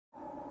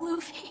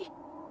Luffy,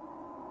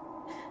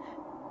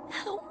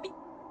 help me.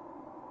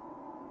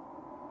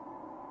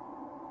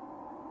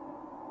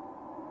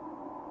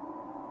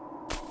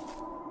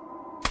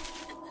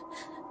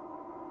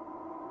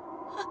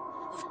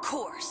 Of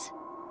course.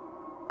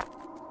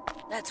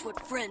 That's what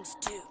friends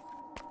do.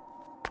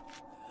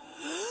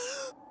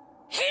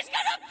 He's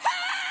gonna pay!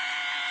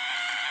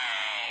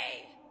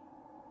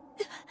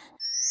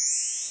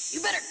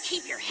 You better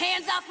keep your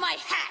hands off my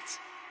hat!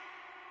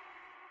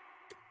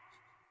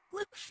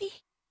 Luffy.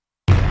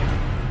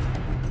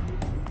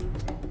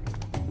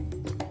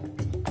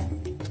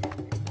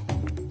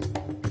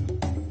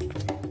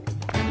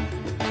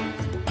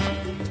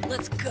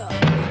 Let's go.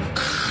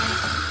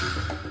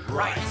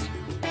 Right.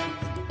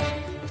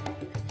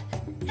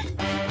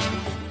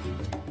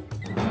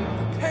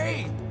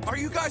 Hey, are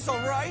you guys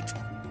all right?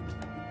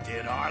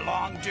 Did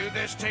Arlong do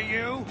this to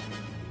you?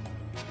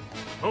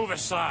 Move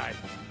aside.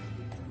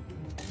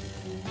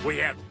 We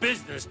have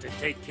business to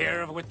take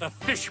care of with the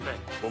fishmen.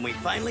 When we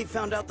finally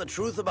found out the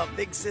truth about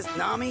Big Sis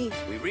Nami,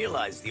 we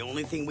realized the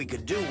only thing we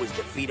could do was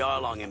defeat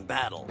Arlong in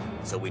battle.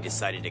 So we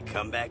decided to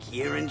come back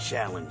here and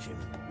challenge him.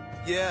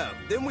 Yeah,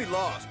 then we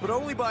lost, but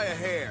only by a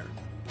hair.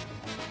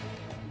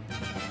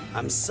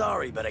 I'm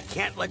sorry, but I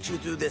can't let you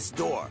through this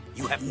door.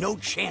 You have no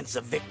chance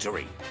of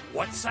victory.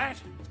 What's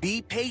that?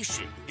 Be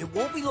patient. It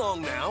won't be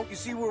long now. You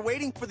see, we're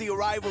waiting for the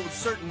arrival of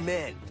certain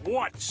men.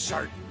 What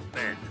certain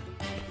men?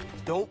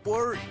 Don't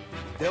worry.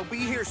 They'll be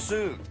here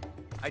soon.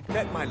 I'd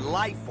bet my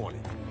life on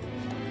it.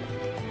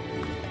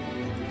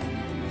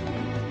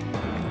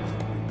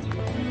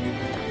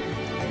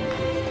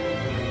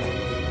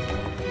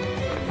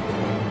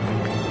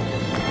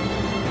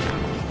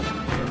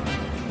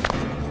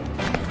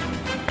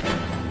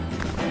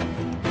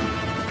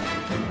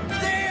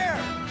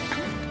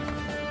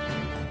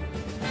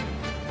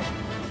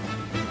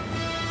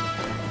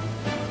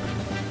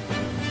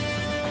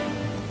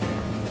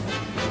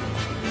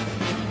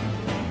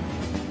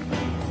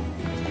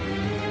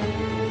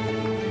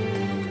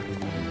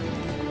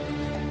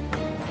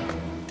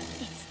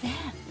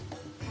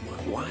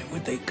 Why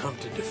would they come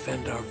to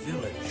defend our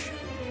village?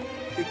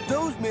 If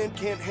those men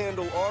can't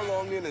handle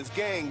Arlong and his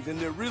gang, then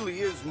there really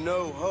is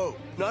no hope.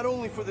 Not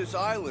only for this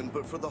island,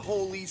 but for the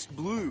whole East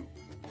Blue.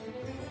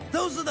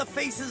 Those are the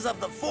faces of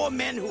the 4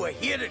 men who are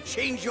here to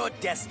change your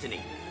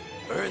destiny.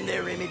 Burn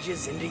their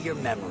images into your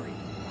memory.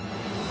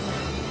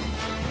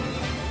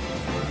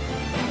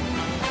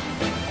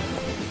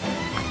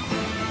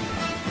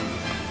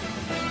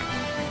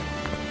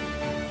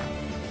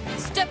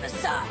 Step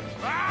aside!